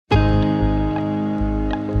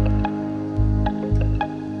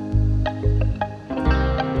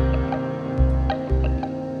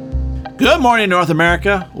Good morning, North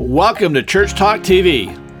America. Welcome to Church Talk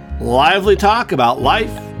TV. Lively talk about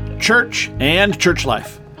life, church, and church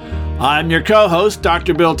life. I'm your co-host,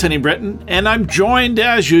 Dr. Bill Tenney-Britton, and I'm joined,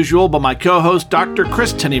 as usual, by my co-host, Dr.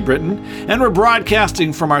 Kris Tenney-Britton, and we're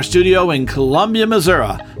broadcasting from our studio in Columbia,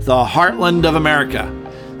 Missouri, the heartland of America.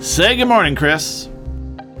 Say good morning, Kris.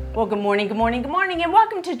 Well, good morning, and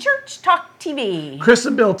welcome to Church Talk TV. Kris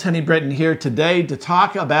and Bill Tenney-Britton here today to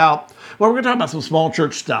talk about, we're going to talk about some small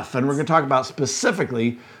church stuff, and we're going to talk about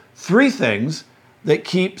specifically 3 things that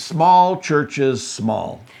keep small churches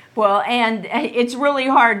small. Well, and it's really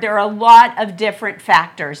hard. There are a lot of different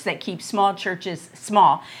factors that keep small churches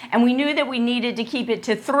small. And we knew that we needed to keep it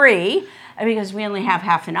to 3 because we only have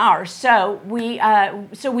half an hour. So we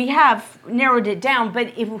have narrowed it down,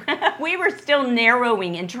 but if we were still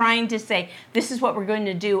narrowing and trying to say, this is what we're going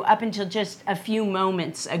to do up until just a few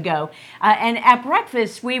moments ago. And at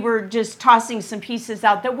breakfast, we were just tossing some pieces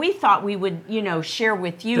out that we thought we would, share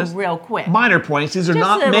with you just real quick. Minor points. These are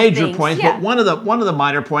just not major things, points, yeah. But one of the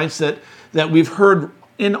minor points that we've heard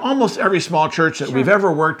in almost every small church that we've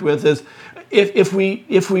ever worked with is if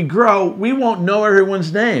we grow, we won't know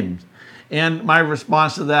everyone's names. And my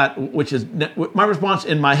response to that, my response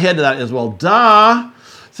in my head to that is, well, duh.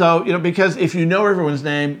 So, because if you know everyone's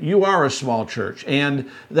name, you are a small church. And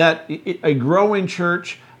that a growing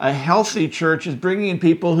church, a healthy church is bringing in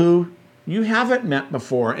people who you haven't met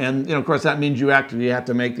before. And, of course, that means you actively have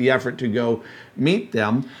to make the effort to go meet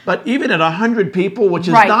them. But even at 100 people, which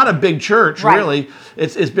is not a big church, really,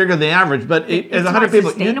 it's bigger than the average. But at 100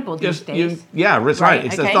 people, sustainable these days. That's right.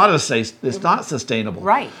 It's not sustainable.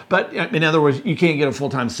 Right. But in other words, you can't get a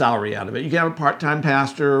full-time salary out of it. You can have a part-time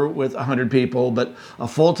pastor with 100 people, but a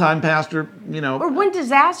full-time pastor, Or one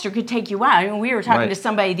disaster could take you out. I mean, we were talking to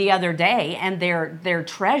somebody the other day, and their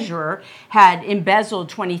treasurer had embezzled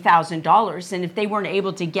 $20,000, and if they weren't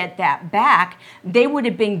able to get that back, they would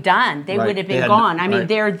have been done. They would have been gone. I mean,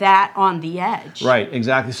 they're that on the edge. Right,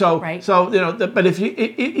 exactly. So, but if you,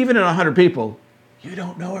 even at 100 people, you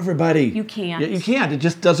don't know everybody. You can't. You can't. It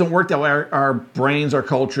just doesn't work that way. Our brains, our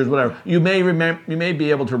cultures, whatever. You may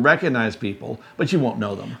be able to recognize people, but you won't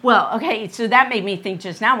know them. Well, okay, so that made me think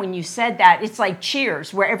just now when you said that, it's like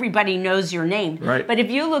Cheers, where everybody knows your name. Right. But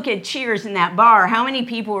if you look at Cheers in that bar, how many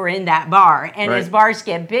people are in that bar? And as bars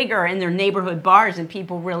get bigger and they're neighborhood bars and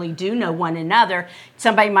people really do know one another,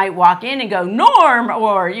 somebody might walk in and go, Norm,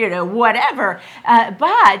 or, whatever.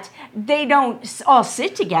 But they don't all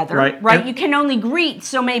sit together, right? You can only greet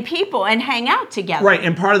so many people and hang out together. Right,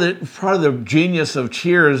 and part of the genius of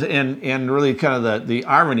Cheers and really kind of the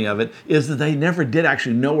irony of it is that they never did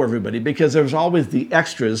actually know everybody because there was always the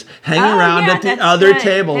extras hanging around at the other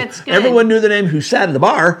tables. Everyone knew the name who sat at the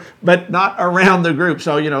bar, but not around the group.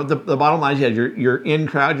 So, the bottom line is your in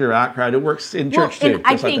crowd, your out crowd. It works in church too. And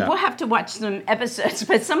I think we'll have to watch some episodes,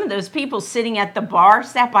 but some of those people sitting at the bar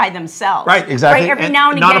sat by themselves. Right, exactly. Right? Every now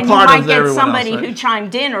and again, you might get somebody who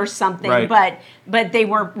chimed in or something, but they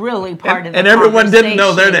weren't really part of the conversation. And everyone didn't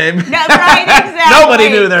know their name. No, right, exactly. Nobody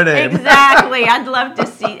knew their name. Exactly. I'd love to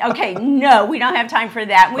see. Okay, no, we don't have time for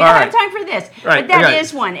that. We don't have time for this. Right, but that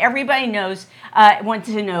is one. Everybody wants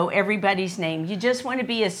to know everybody's name. You just want to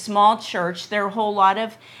be a small church. There are a whole lot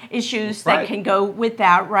of issues that can go with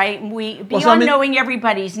that, right? And knowing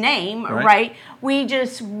everybody's name, right? We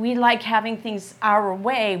like having things our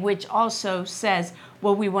way, which also says,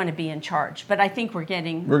 well, we want to be in charge, but I think we're going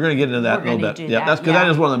to get into that a little bit. Yeah, that's because that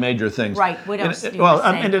is one of the major things. Right. What else?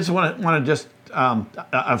 I just want to just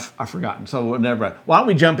I've forgotten. So whenever, why don't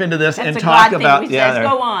we jump into this and talk about?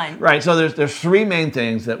 Go on. Right. So there's 3 main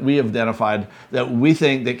things that we have identified that we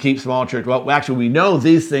think that keep small churches. Well, actually, we know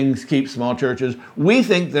these things keep small churches. We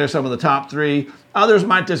think they're some of the top 3. Others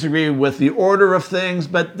might disagree with the order of things,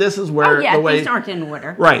 but this is where these aren't in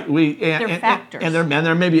order. Right. They're factors. And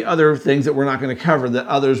there may be other things that we're not going to cover that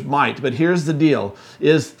others might. But here's the deal: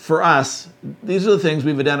 is for us, these are the things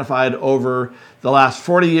we've identified over the last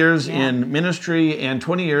 40 years in ministry and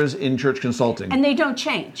 20 years in church consulting. And they don't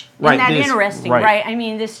change. Isn't that interesting, right? I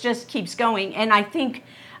mean, this just keeps going. And I think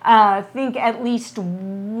at least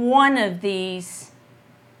one of these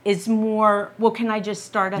is more, well, can I just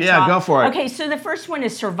start us off? Yeah, go for it. Okay, so the first one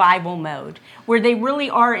is survival mode, where they really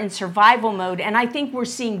are in survival mode. And I think we're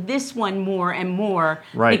seeing this one more and more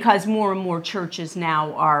because more and more churches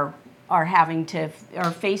now are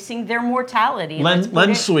facing their mortality.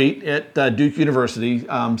 Len Sweet at Duke University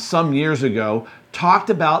some years ago talked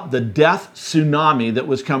about the death tsunami that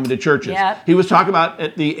was coming to churches. Yep. He was talking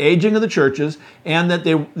about the aging of the churches, and that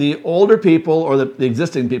the older people, or the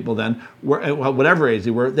existing people then, were whatever age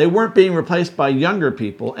they weren't being replaced by younger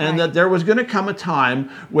people, and that there was going to come a time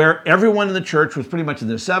where everyone in the church was pretty much in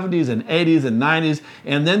their 70s and 80s and 90s,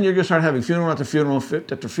 and then you're going to start having funeral after funeral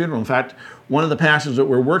after funeral. In fact, one of the pastors that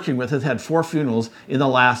we're working with has had 4 funerals in the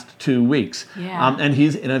last 2 weeks. Yeah. And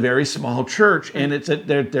he's in a very small church, and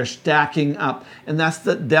they're stacking up. And that's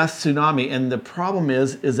the death tsunami. And the problem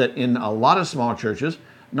is that in a lot of small churches,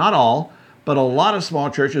 not all, but a lot of small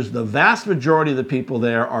churches, the vast majority of the people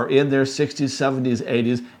there are in their 60s, 70s,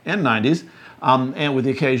 80s, and 90s. And with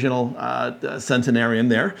the occasional centenarian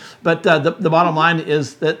there. But the bottom line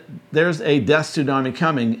is that there's a death tsunami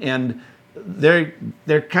coming, and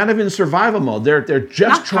they're kind of in survival mode. They're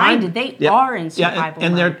just They are in survival mode.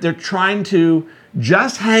 And they're trying to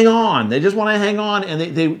just hang on. They just want to hang on, and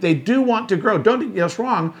they do want to grow. Don't get us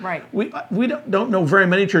wrong. Right. We don't know very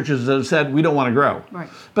many churches that have said we don't want to grow. Right.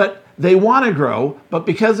 But they want to grow, but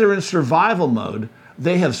because they're in survival mode,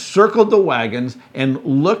 they have circled the wagons and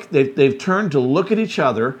they've turned to look at each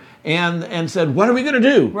other and said, what are we going to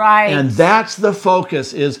do? Right. And that's the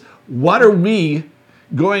focus, is what are we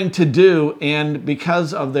going to do? And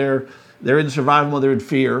because of they're in survival mode, they're in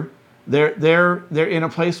fear. They're in a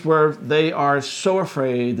place where they are so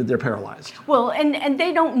afraid that they're paralyzed. Well, and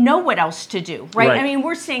they don't know what else to do, right? Right. I mean,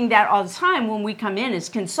 we're seeing that all the time when we come in as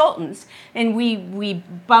consultants, and we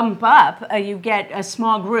bump up. You get a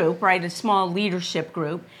small group, right? A small leadership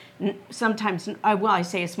group. Sometimes, I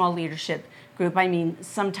say a small leadership group. I mean,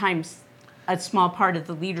 sometimes a small part of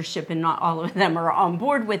the leadership, and not all of them are on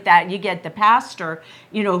board with that. You get the pastor,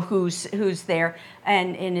 who's there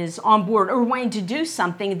and is on board or wanting to do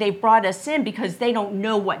something. They brought us in because they don't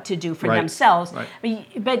know what to do for themselves.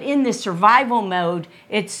 Right. But in this survival mode,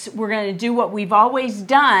 we're going to do what we've always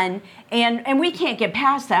done, and we can't get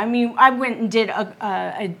past that. I mean, I went and did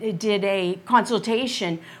a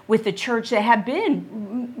consultation with a church that had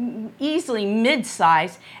been easily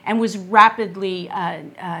mid-sized and was rapidly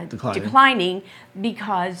declining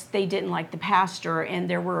because they didn't like the pastor, and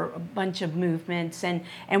there were a bunch of movements and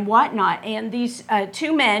whatnot. And these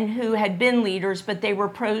 2 men who had been leaders, but they were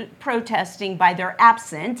protesting by their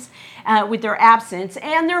absence, with their absence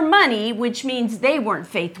and their money, which means they weren't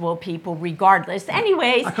faithful people regardless.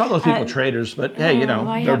 Anyways, I call those people traitors, but hey,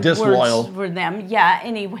 they're disloyal. For them, yeah.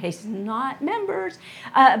 Anyways, not members,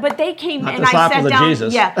 but they came not and I sat down.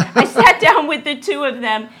 Jesus. Yeah, I sat down with the 2 of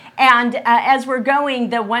them. And as we're going,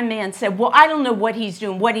 the one man said, well, I don't know what he's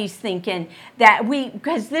doing, what he's thinking,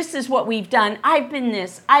 because this is what we've done. I've been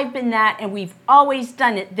this, I've been that, and we've always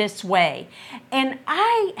done it this way. And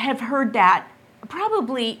I have heard that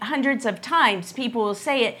probably hundreds of times. People will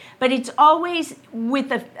say it, but it's always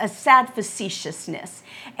with a sad facetiousness.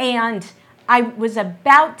 And I was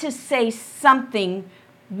about to say something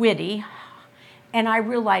witty, and I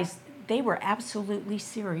realized they were absolutely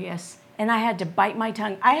serious. And I had to bite my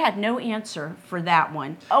tongue. I had no answer for that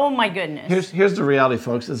one. Oh, my goodness. Here's the reality,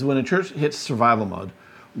 folks, is when a church hits survival mode,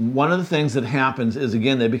 one of the things that happens is,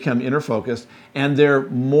 again, they become inner focused, and they're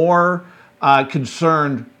more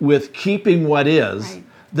concerned with keeping what is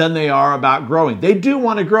than they are about growing. They do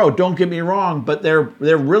want to grow, don't get me wrong, but they're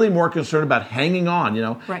really more concerned about hanging on.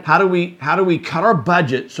 Right. How do we cut our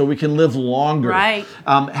budget so we can live longer? Right.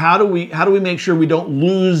 How do we make sure we don't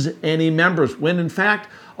lose any members, when in fact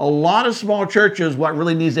a lot of small churches, what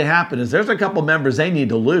really needs to happen is there's a couple members they need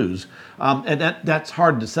to lose. And that's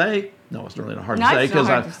hard to say. No, it's really not hard to say,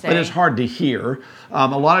 but it's hard to hear. A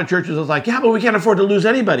lot of churches are like, yeah, but we can't afford to lose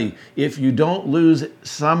anybody. If you don't lose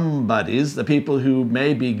somebody's, the people who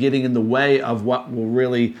may be getting in the way of what will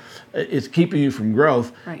really is keeping you from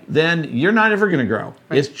growth, then you're not ever going to grow.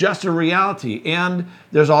 Right. It's just a reality. And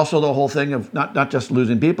there's also the whole thing of not just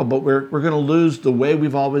losing people, but we're going to lose the way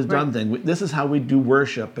we've always done things. This is how we do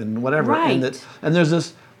worship and whatever. Right. And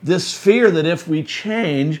there's this fear that if we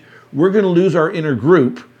change, we're going to lose our inner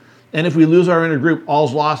group. And if we lose our inner group,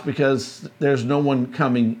 all's lost because there's no one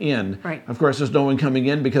coming in. Right. Of course, there's no one coming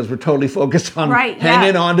in because we're totally focused on right,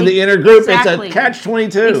 hanging yeah. on to the inner group. Exactly. It's a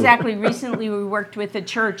catch-22. Exactly. Recently, we worked with a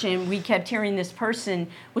church, and we kept hearing this person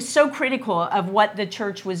was so critical of what the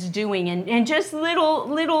church was doing, and just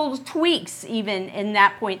little tweaks even in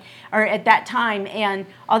that point or at that time. And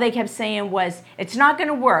all they kept saying was, "It's not going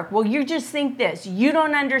to work. Well, you just think this. You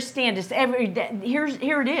don't understand. It's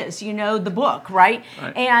here it is. You know, the book, right?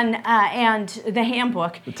 And the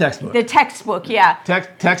handbook, the textbook, yeah,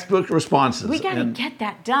 textbook responses. We got to get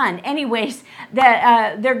that done. Anyways,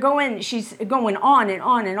 that she's going on and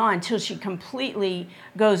on and on until she completely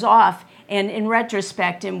goes off. And in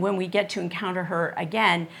retrospect, and when we get to encounter her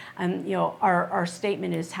again, our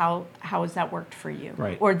statement is, how has that worked for you?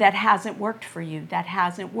 Right. Or that hasn't worked for you. That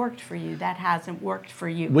hasn't worked for you. That hasn't worked for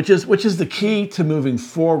you. Which is the key to moving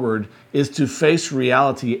forward, is to face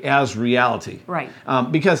reality as reality. Right.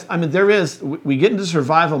 Because we get into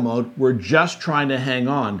survival mode. We're just trying to hang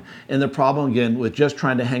on, and the problem again with just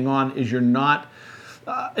trying to hang on is you're not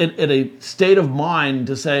in a state of mind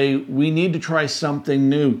to say we need to try something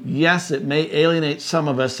new. Yes, it may alienate some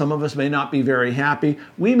of us. Some of us may not be very happy.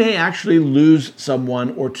 We may actually lose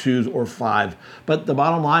someone or two or five. But the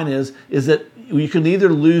bottom line is that you can either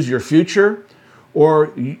lose your future,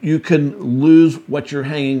 or you can lose what you're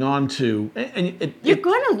hanging on to. And you're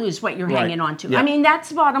going to lose what you're hanging on to. Yeah. I mean, that's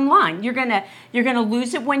the bottom line. You're going to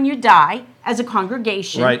lose it when you die as a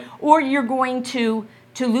congregation, right. Or you're going to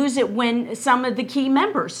lose it when some of the key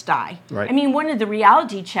members die. Right. I mean, one of the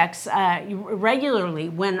reality checks regularly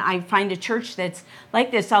when I find a church that's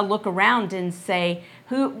like this, I'll look around and say,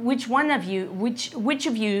 which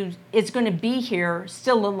of you is going to be here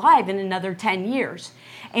still alive in another 10 years?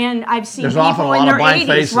 And I've seen people in their 80s,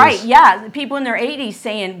 faces. Right? Yeah, people in their 80s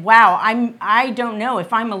saying, "Wow, I don't know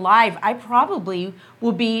if I'm alive. I probably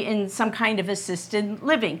will be in some kind of assisted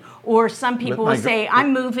living." Or some people will say,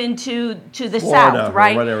 "I'm moving to the Florida south,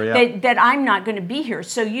 right? Whatever, yeah. That I'm not going to be here."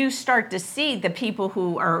 So you start to see the people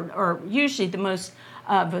who are usually the most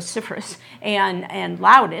vociferous and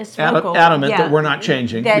loudest, vocal, adamant that we're not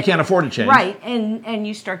changing. We can't afford to change. Right, and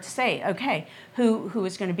you start to say, okay, who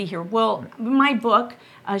is going to be here? Well, my book,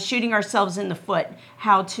 Shooting Ourselves in the Foot,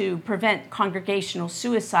 How to Prevent Congregational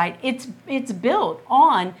Suicide, it's built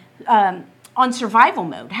on survival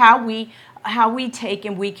mode, how we take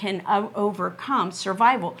and we can overcome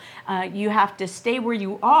survival. You have to stay where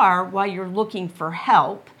you are while you're looking for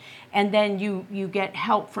help, and then you get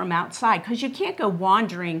help from outside, because you can't go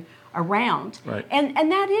wandering around. Right.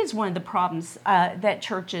 And that is one of the problems that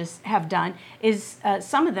churches have done, is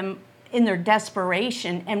some of them, in their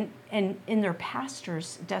desperation and in their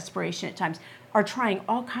pastors' desperation at times, are trying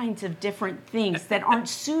all kinds of different things that aren't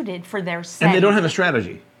suited for their setting. And they don't have a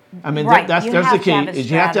strategy. I mean, right. there's the key,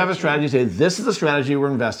 is you have to have a strategy. Say, this is the strategy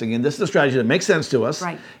we're investing in. This is the strategy that makes sense to us.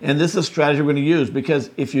 Right. And this is the strategy we're going to use. Because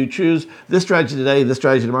if you choose this strategy today, this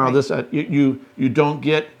strategy tomorrow, right. You don't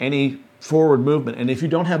get any forward movement. And if you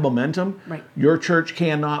don't have momentum, right. your church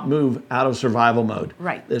cannot move out of survival mode.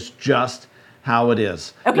 Right. It's just how it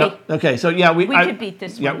is. Okay. Okay. So yeah, we could beat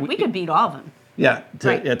this one. Yeah, we could beat all of them. Yeah,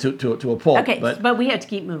 to a pulp. Okay, but we have to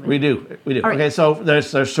keep moving. We do. Right. Okay, so there's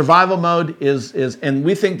survival mode is, and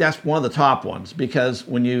we think that's one of the top ones, because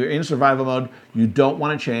when you're in survival mode, you don't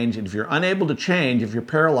want to change. And if you're unable to change, if you're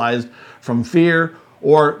paralyzed from fear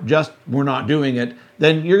or just we're not doing it,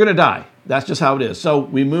 then you're going to die. That's just how it is. So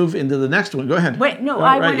we move into the next one. Go ahead. Wait, no,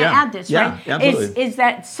 I want to add this, right? Yeah, absolutely. Is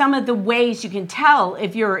that some of the ways you can tell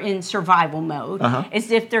if you're in survival mode is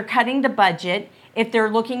if they're cutting the budget, if they're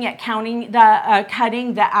looking at cutting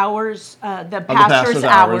the hours, the pastor's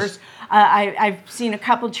hours. I've seen a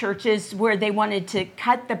couple churches where they wanted to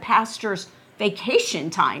cut the pastor's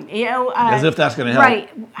vacation time. As if that's going to help. Right.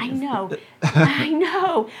 I know. I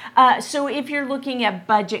know. So if you're looking at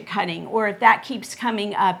budget cutting, or if that keeps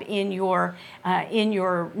coming up in your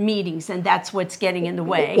meetings, and that's what's getting in the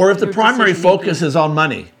way. Or if the primary focus is on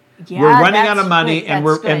money. Yeah, we're running out of money, and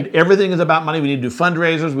and everything is about money. We need to do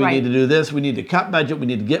fundraisers. We need to do this. We need to cut budget. We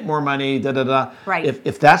need to get more money. Right.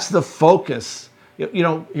 If that's the focus,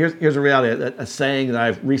 here's a reality. A saying that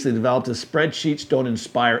I've recently developed is, spreadsheets don't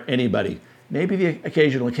inspire anybody. Maybe the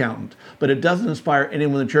occasional accountant, but it doesn't inspire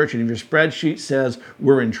anyone in the church. And if your spreadsheet says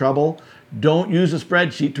we're in trouble, don't use a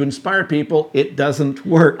spreadsheet to inspire people. It doesn't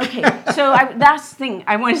work. Okay, so last thing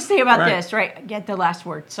I want to say about this, right? Get the last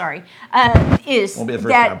word, sorry. Is won't be the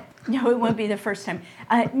first time. No, it won't be the first time.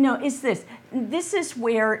 Is this. This is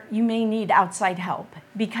where you may need outside help,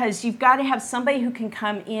 because you've got to have somebody who can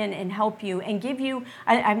come in and help you and give you.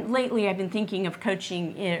 Lately, I've been thinking of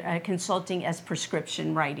coaching, consulting as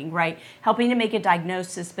prescription writing, right? Helping to make a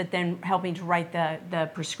diagnosis, but then helping to write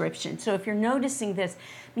the prescription. So if you're noticing this,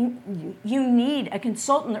 you need a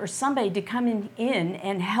consultant or somebody to come in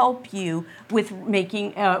and help you with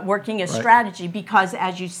working a strategy, because,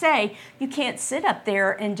 as you say, you can't sit up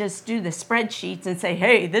there and just do the spreadsheets and say,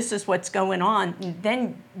 hey, this is what's going on. And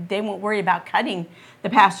then they won't worry about cutting the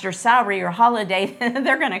pastor's salary or holiday.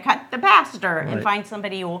 They're going to cut the pastor and find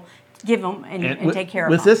somebody who will give them and take care of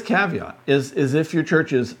them. With this caveat, is if your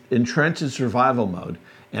church is entrenched in survival mode,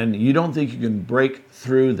 and you don't think you can break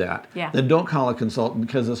through that, then don't call a consultant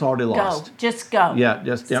because it's already lost. Go. Just go. Yeah,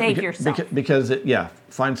 just save yourself. Because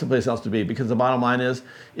find someplace else to be. Because the bottom line is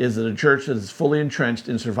that a church that is fully entrenched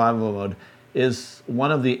in survival mode is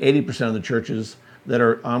one of the 80% of the churches that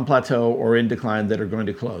are on plateau or in decline that are going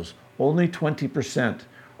to close. Only 20%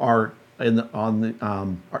 are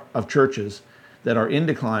of churches that are in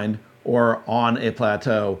decline or on a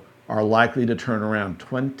plateau are likely to turn around.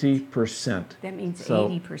 20%. That means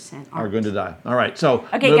 80% are going to die. All right, so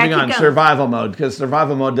moving on, survival mode, because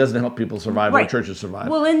survival mode doesn't help people survive or churches survive.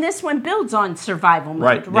 Well, and this one builds on survival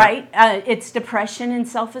mode, right? It's depression and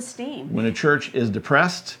self-esteem. When a church is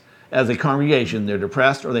depressed, as a congregation, they're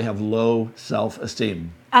depressed or they have low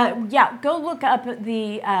self-esteem. Go look up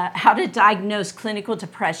the how to diagnose clinical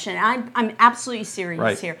depression. I'm absolutely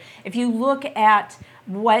serious here. If you look at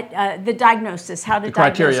what the diagnosis, how to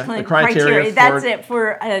diagnose clinical criteria. That's it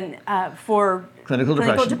for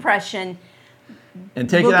clinical depression. And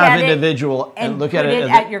take it out of individual and look at it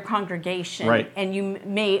at your congregation. Right. And you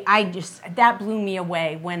may, that blew me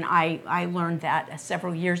away when I learned that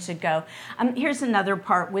several years ago. Here's another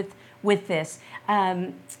part with this.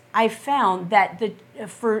 I found that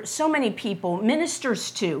for so many people,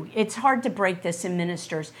 ministers too, it's hard to break this in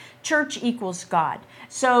ministers. Church equals God.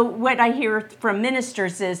 So what I hear from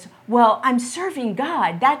ministers is, well, I'm serving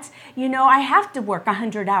God. That's, I have to work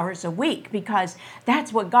 100 hours a week because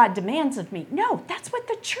that's what God demands of me. No, that's what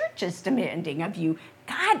the church is demanding of you.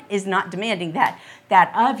 God is not demanding that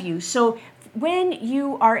of you. So when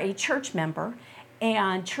you are a church member,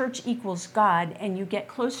 and church equals God, and you get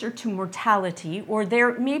closer to mortality, or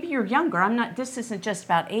maybe you're younger. This isn't just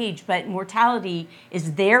about age, but mortality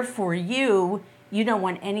is there for you. You don't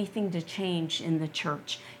want anything to change in the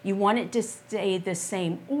church. You want it to stay the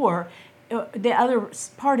same. Or the other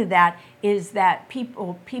part of that is that people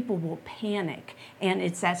will panic, and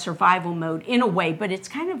it's that survival mode in a way, but it's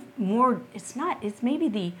kind of more, it's not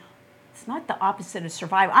the opposite of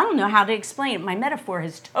survival. I don't know how to explain it. My metaphor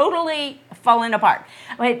has totally fallen apart.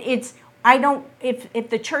 But if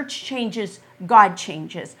the church changes, God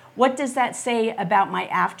changes. What does that say about my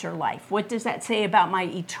afterlife? What does that say about my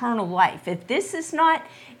eternal life? If this is not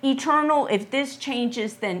eternal, if this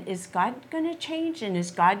changes, then is God going to change, and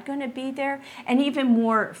is God going to be there? And even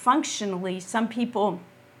more functionally, some people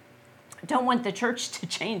don't want the church to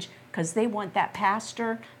change because they want that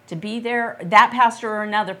pastor to be there, that pastor or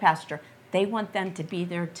another pastor. They want them to be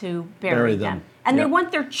there to bury them. And they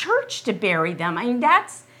want their church to bury them. I mean,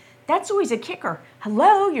 that's always a kicker.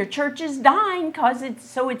 Hello, your church is dying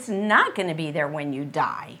so it's not going to be there when you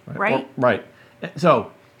die, right? Right.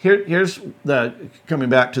 So here's coming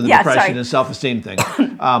back to the depression and self-esteem thing.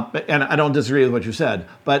 And I don't disagree with what you said,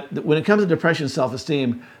 but when it comes to depression and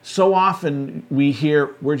self-esteem, so often we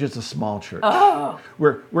hear we're just a small church. Oh.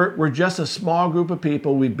 We're just a small group of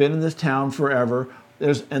people. We've been in this town forever.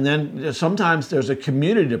 And then sometimes there's a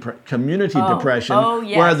community depression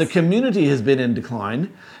where the community has been in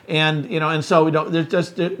decline, and so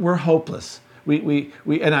we're hopeless. I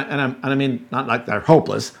mean not like they're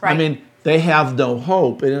hopeless. Right. I mean they have no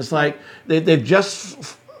hope, and it's like they've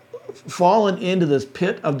just fallen into this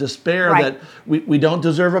pit of despair that we don't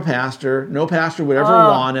deserve a pastor. No pastor would ever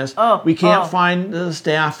want us. We can't find the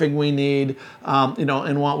staffing we need,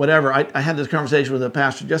 and want whatever. I had this conversation with a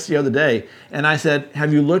pastor just the other day, and I said,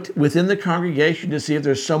 have you looked within the congregation to see if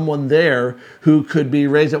there's someone there who could be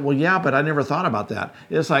raised up? Well, yeah, but I never thought about that.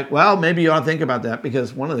 It's like, well, maybe you ought to think about that,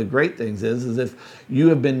 because one of the great things is if you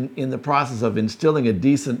have been in the process of instilling a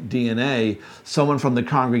decent DNA, someone from the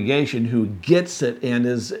congregation who gets it and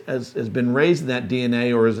has been raised in that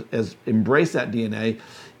DNA or has embraced that DNA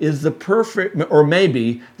is the perfect, or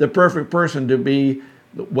maybe the perfect person to be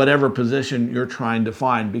whatever position you're trying to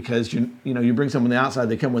find, because you bring someone on the outside,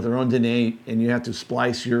 they come with their own DNA, and you have to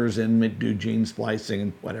splice yours and do gene splicing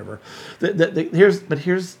and whatever. Here's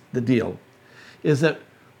the deal, is that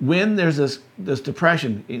when there's this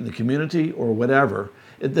depression in the community or whatever,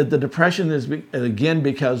 the depression is again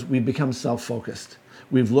because we've become self-focused.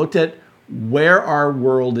 We've looked at where our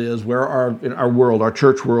world is, where our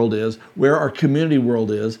church world is, where our community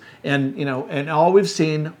world is, and all we've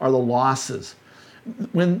seen are the losses.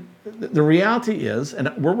 When the reality is,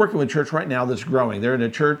 and we're working with a church right now that's growing. They're in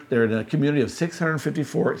a community of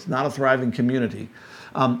 654. It's not a thriving community.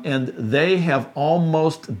 And they have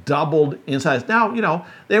almost doubled in size. Now,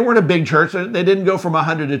 they weren't a big church. They didn't go from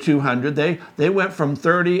 100 to 200. They went from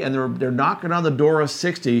 30, and they're knocking on the door of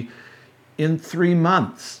 60 in 3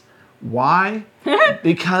 months. Why?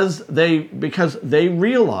 Because they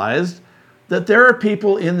realized that there are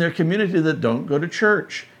people in their community that don't go to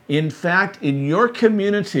church. In fact, in your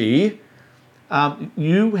community,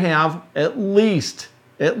 you have at least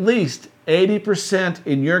 80%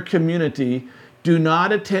 in your community do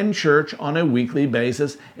not attend church on a weekly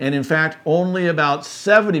basis. And in fact, only about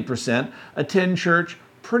 70% attend church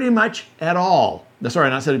pretty much at all. Sorry,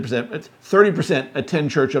 not 70%, it's 30%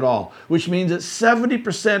 attend church at all, which means that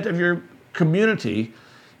 70% of your community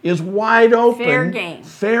is wide open.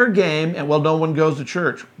 Fair game, and no one goes to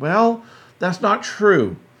church. Well, that's not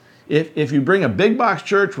true. If you bring a big box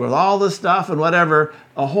church with all this stuff and whatever,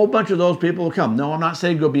 a whole bunch of those people will come. No, I'm not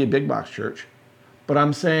saying go be a big box church, but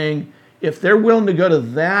I'm saying if they're willing to go to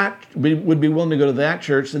that, would be willing to go to that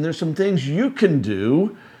church, then there's some things you can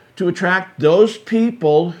do to attract those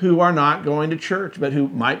people who are not going to church, but who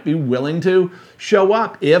might be willing to show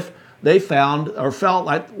up if they found or felt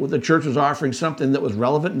like the church was offering something that was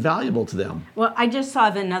relevant and valuable to them. Well, I just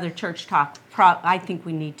saw another church talk I think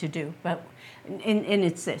we need to do, but and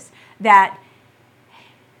it's this, that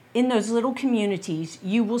in those little communities,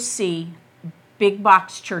 you will see big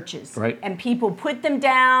box churches. Right. And people put them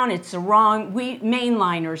down. It's the wrong,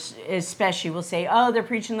 mainliners especially will say, oh, they're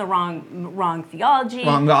preaching the wrong theology.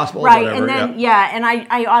 Wrong gospel. Right. Whatever, and then, and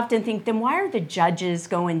I often think, then why are the judges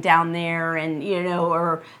going down there and,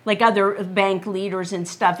 or like other bank leaders and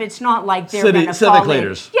stuff? It's not like they're going to civic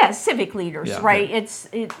leaders. Yeah, civic leaders, right?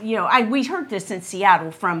 Yeah. We heard this in Seattle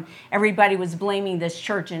from everybody was blaming this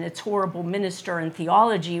church and its horrible minister and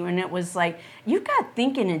theology. And it was like, you've got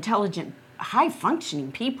thinking, intelligent,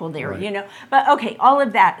 high-functioning people there, right. But okay, all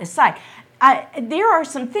of that aside, there are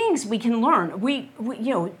some things we can learn. We,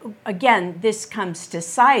 again, this comes to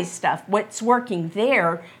size stuff. What's working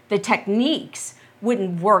there, the techniques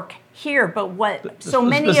wouldn't work here, but what so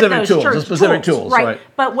many of those church tools, right?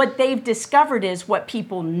 But what they've discovered is what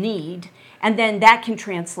people need. And then that can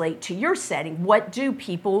translate to your setting. What do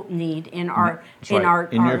people need in our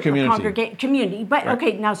community? But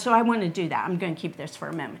okay, now so I want to do that. I'm going to keep this for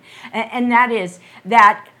a moment, and that is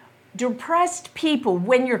that depressed people.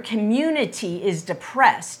 When your community is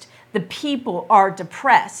depressed, the people are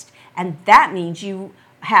depressed, and that means you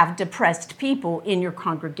have depressed people in your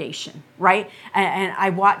congregation, right? And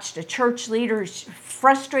I watched a church leader,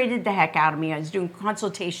 frustrated the heck out of me. I was doing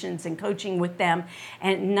consultations and coaching with them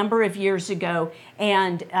a number of years ago,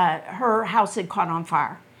 and her house had caught on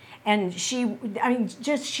fire. And she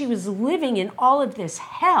was living in all of this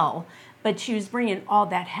hell, but she was bringing all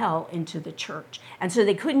that hell into the church. And so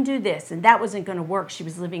they couldn't do this, and that wasn't going to work. She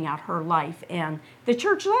was living out her life, and the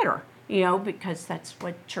church let her. Because that's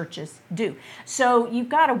what churches do. So you've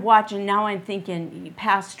got to watch, and now I'm thinking,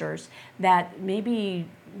 pastors, that maybe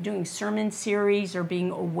doing sermon series or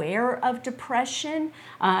being aware of depression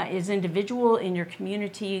as individual in your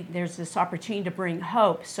community, there's this opportunity to bring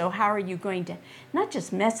hope. So how are you going to, not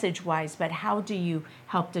just message-wise, but how do you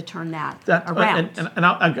help to turn that around? And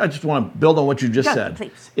I just want to build on what you just said.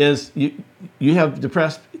 Please. Is you have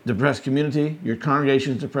depressed community, your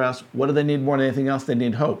congregation is depressed. What do they need more than anything else? They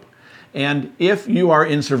need hope. And if you are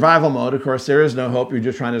in survival mode, of course, there is no hope. You're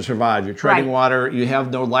just trying to survive. You're treading water. You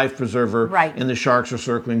have no life preserver, and the sharks are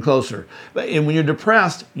circling closer. And when you're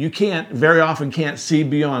depressed, you very often can't see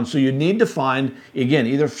beyond. So you need to find, again,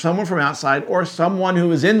 either someone from outside or someone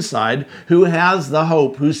who is inside who has the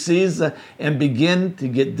hope, who sees and begin to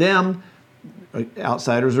get them,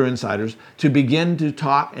 outsiders or insiders, to begin to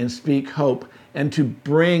talk and speak hope and to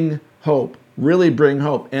bring hope, really bring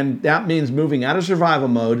hope. And that means moving out of survival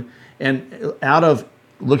mode and out of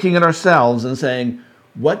looking at ourselves and saying,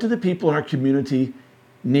 what do the people in our community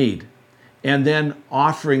need? And then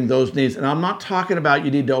offering those needs. And I'm not talking about you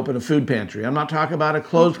need to open a food pantry. I'm not talking about a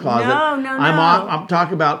clothes closet. No. I'm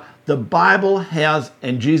talking about the Bible has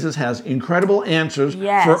and Jesus has incredible answers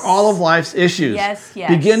for all of life's issues. Yes.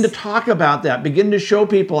 Begin to talk about that. Begin to show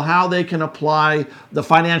people how they can apply the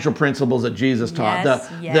financial principles that Jesus taught,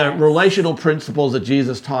 the relational principles that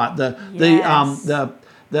Jesus taught,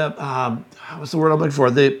 what's the word I'm looking for?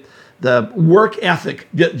 The work ethic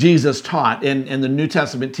that Jesus taught and the New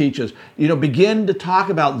Testament teaches. Begin to talk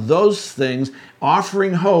about those things,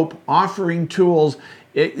 offering hope, offering tools,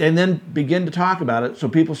 and then begin to talk about it so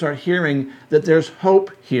people start hearing that there's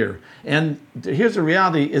hope here. And here's the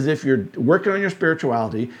reality is if you're working on your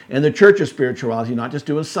spirituality and the church's spirituality, not just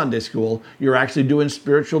doing Sunday school, you're actually doing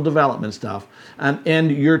spiritual development stuff,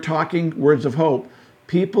 and you're talking words of hope,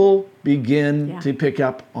 people begin to pick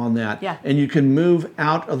up on that. And you can move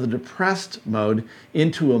out of the depressed mode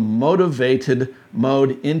into a motivated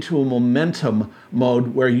mode, into a momentum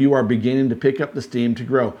mode where you are beginning to pick up the steam to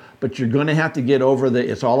grow. But you're going to have to get over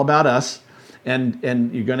it's all about us. And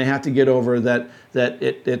you're going to have to get over that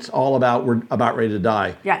it's all about we're about ready to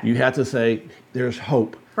die. You have to say there's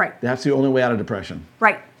hope. Right. That's the only way out of depression.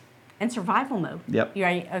 Right. and survival mode. Yep.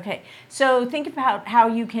 Right. Okay. So think about how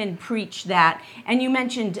you can preach that. And you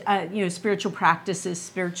mentioned, spiritual practices,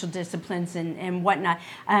 spiritual disciplines, and whatnot.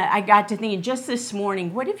 I got to thinking just this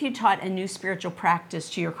morning, what if you taught a new spiritual practice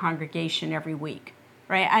to your congregation every week?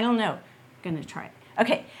 Right. I don't know. I'm going to try it.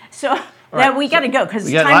 Okay. So now we got to go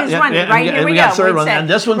because time is running. Right. Here we go. And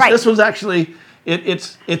this one's actually,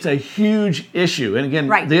 it's a huge issue. And again,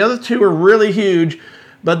 the other two are really huge.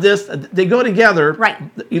 But they go together,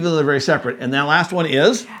 even though they're very separate. And that last one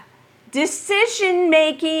is?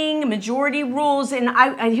 Decision-making, majority rules. And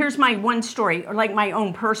here's my one story, or like my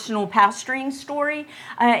own personal pastoring story.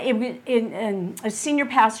 A senior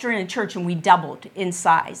pastor in a church, and we doubled in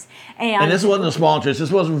size. And this wasn't a small church.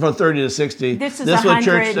 This wasn't from 30 to 60. This is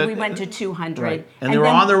 100. We went to 200. Right. And they were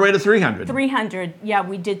on their way to 300. 300. Yeah,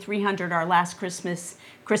 we did 300 our last Christmas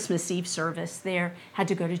Eve service there. Had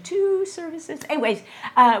to go to 2 services. Anyways,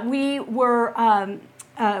 we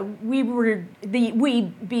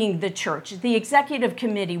being the church, the executive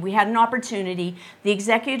committee, we had an opportunity. The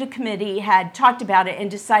executive committee had talked about it and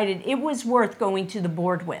decided it was worth going to the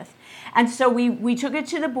board with. And so we took it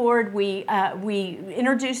to the board, we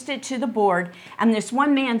introduced it to the board, and this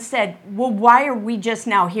one man said, well, why are we just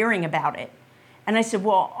now hearing about it? And I said,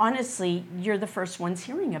 well, honestly, you're the first ones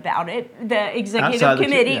hearing about it. The executive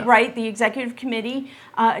committee, the executive committee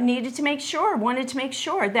wanted to make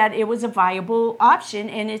sure that it was a viable option,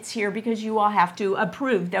 and it's here because you all have to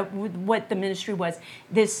approve that what the ministry was.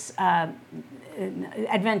 This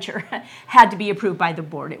adventure had to be approved by the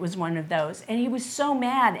board. It was one of those. And he was so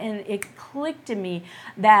mad, and it clicked to me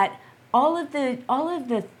that all of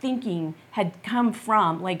the thinking had come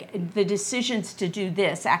from, like, the decisions to do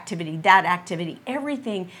this activity, that activity,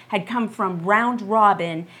 everything had come from round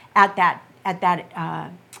robin at that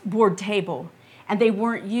board table, and they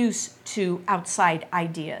weren't used to outside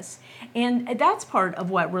ideas. And that's part of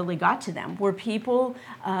what really got to them, where people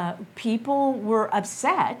were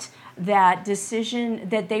upset that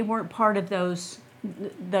they weren't part of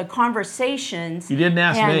the conversations. You didn't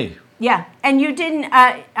ask me. Yeah, and you didn't.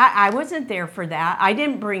 I wasn't there for that. I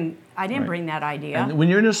didn't bring that idea. And when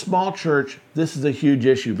you're in a small church, this is a huge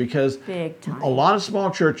issue because big time. A lot of small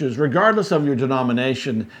churches, regardless of your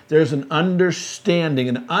denomination, there's an understanding,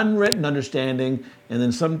 an unwritten understanding, and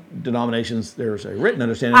in some denominations there's a written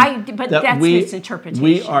understanding. But that's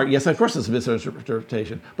misinterpretation. Yes, of course it's a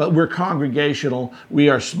misinterpretation. But we're congregational. We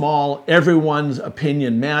are small. Everyone's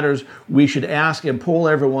opinion matters. We should ask and poll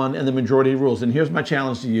everyone, and the majority rules. And here's my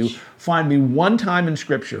challenge to you: find me one time in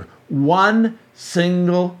Scripture, one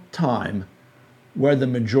single time, where the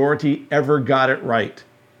majority ever got it right.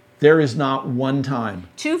 There is not one time.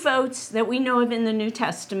 2 votes that we know of in the New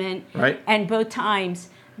Testament, right? And both times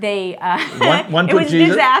they one it was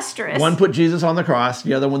Jesus, disastrous. One put Jesus on the cross.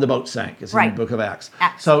 The other one, the boat sank. It's in the book of Acts.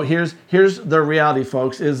 So here's the reality,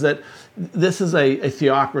 folks: is that this is a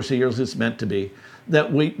theocracy, as it's meant to be.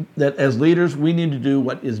 That as leaders we need to do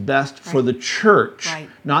what is best for the church,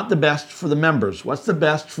 not the best for the members. What's the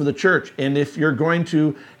best for the church? And if you're going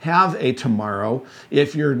to have a tomorrow,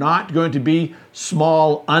 if you're not going to be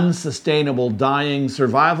small, unsustainable, dying,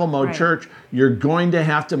 survival mode church, you're going to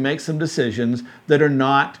have to make some decisions that are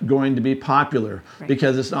not going to be popular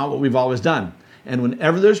because it's not what we've always done. And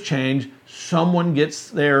whenever there's change, someone gets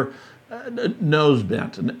their nose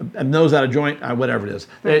bent, a nose out of joint, whatever it is.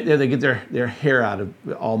 They get their hair out of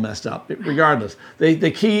all messed up. Regardless,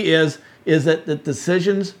 the key is that the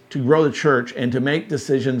decisions to grow the church and to make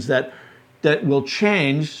decisions that will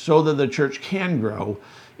change so that the church can grow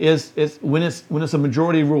is when it's a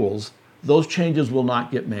majority rules, those changes will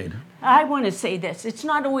not get made. I want to say this. It's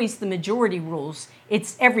not always the majority rules.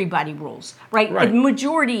 It's everybody rules, right? The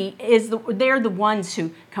majority they're the ones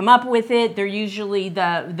who come up with it. They're usually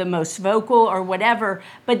the most vocal or whatever.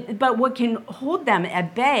 But what can hold them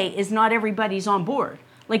at bay is not everybody's on board.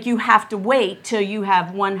 Like, you have to wait till you have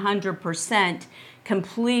 100%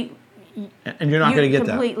 complete. And you're not going to get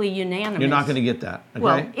that. Completely unanimous. You're not going to get that. Okay?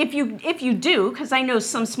 Well, if you do, because I know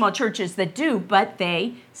some small churches that do, but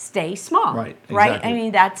they stay small. Right. Exactly. Right. I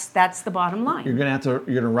mean, that's the bottom line. You're going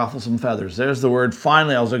to ruffle some feathers. There's the word.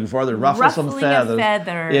 Finally, I was looking for. Ruffling some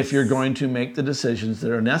feathers. If you're going to make the decisions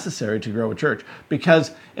that are necessary to grow a church,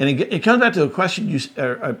 because it comes back to a question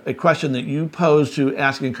a question that you pose to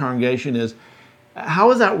asking a congregation is,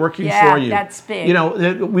 how is that working for you? Yeah, that's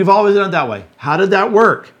big. We've always done it that way. How did that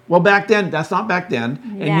work? Well, back then, that's not back then.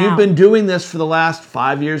 No. And you've been doing this for the last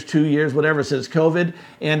 5 years, 2 years, whatever, since COVID.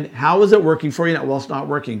 And how is it working for you now? Well, it's not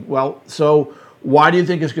working. Well, so why do you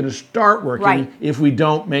think it's going to start working if we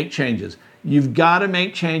don't make changes? you've got to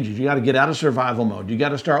make changes. You got to get out of survival mode. You got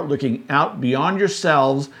to start looking out beyond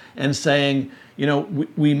yourselves and saying,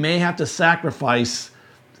 we may have to sacrifice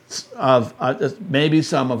of maybe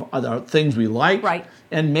some of other things we like, right,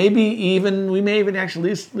 and we may even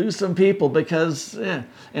actually lose some people because,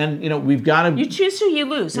 we've got to. You choose who you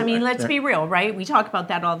lose. I mean, let's be real, right? We talk about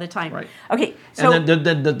that all the time. Right. Okay. So and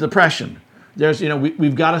then the depression. There's,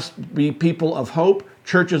 we've got to be people of hope,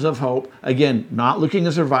 churches of hope. Again, not looking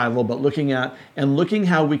at survival, but looking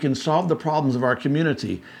how we can solve the problems of our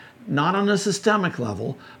community. Not on a systemic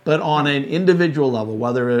level, but on an individual level,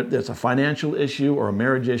 whether it's a financial issue or a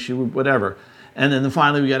marriage issue, whatever. And then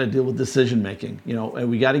finally, we got to deal with decision making. And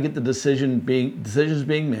we got to get the decisions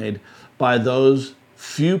being made by those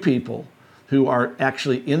few people who are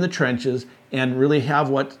actually in the trenches and really have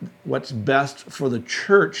what's best for the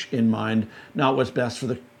church in mind, not what's best for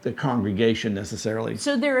the congregation necessarily.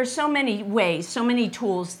 So there are so many ways, so many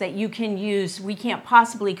tools that you can use. We can't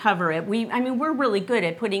possibly cover it. We're really good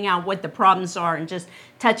at putting out what the problems are and just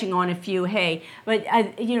touching on a few. But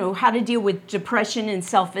how to deal with depression and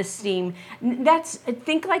self-esteem.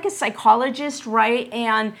 Think like a psychologist, right?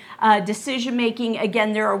 And decision making.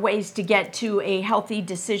 Again, there are ways to get to a healthy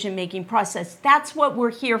decision making process. That's what we're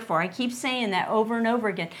here for. I keep saying that over and over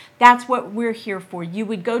again. That's what we're here for. You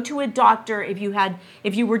would go to a doctor if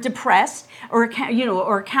you were depressed, or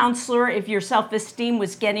a counselor if your self-esteem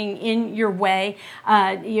was getting in your way.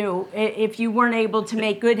 If you weren't able to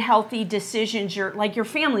make good, healthy decisions, your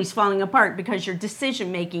family's falling apart because your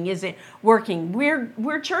decision making isn't working.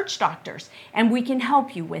 We're church doctors, and we can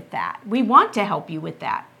help you with that. We want to help you with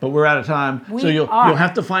that. But we're out of time, so you'll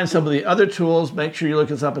have to find some of the other tools. Make sure you look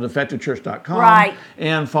us up at effectivechurch.com. Right.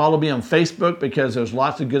 And follow me on Facebook, because there's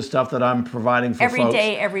lots of good stuff that I'm providing for folks. Every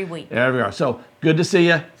day, every week. There we are. So good to see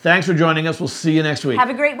you. Thanks for joining us. We'll see you next week. Have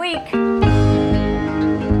a great week.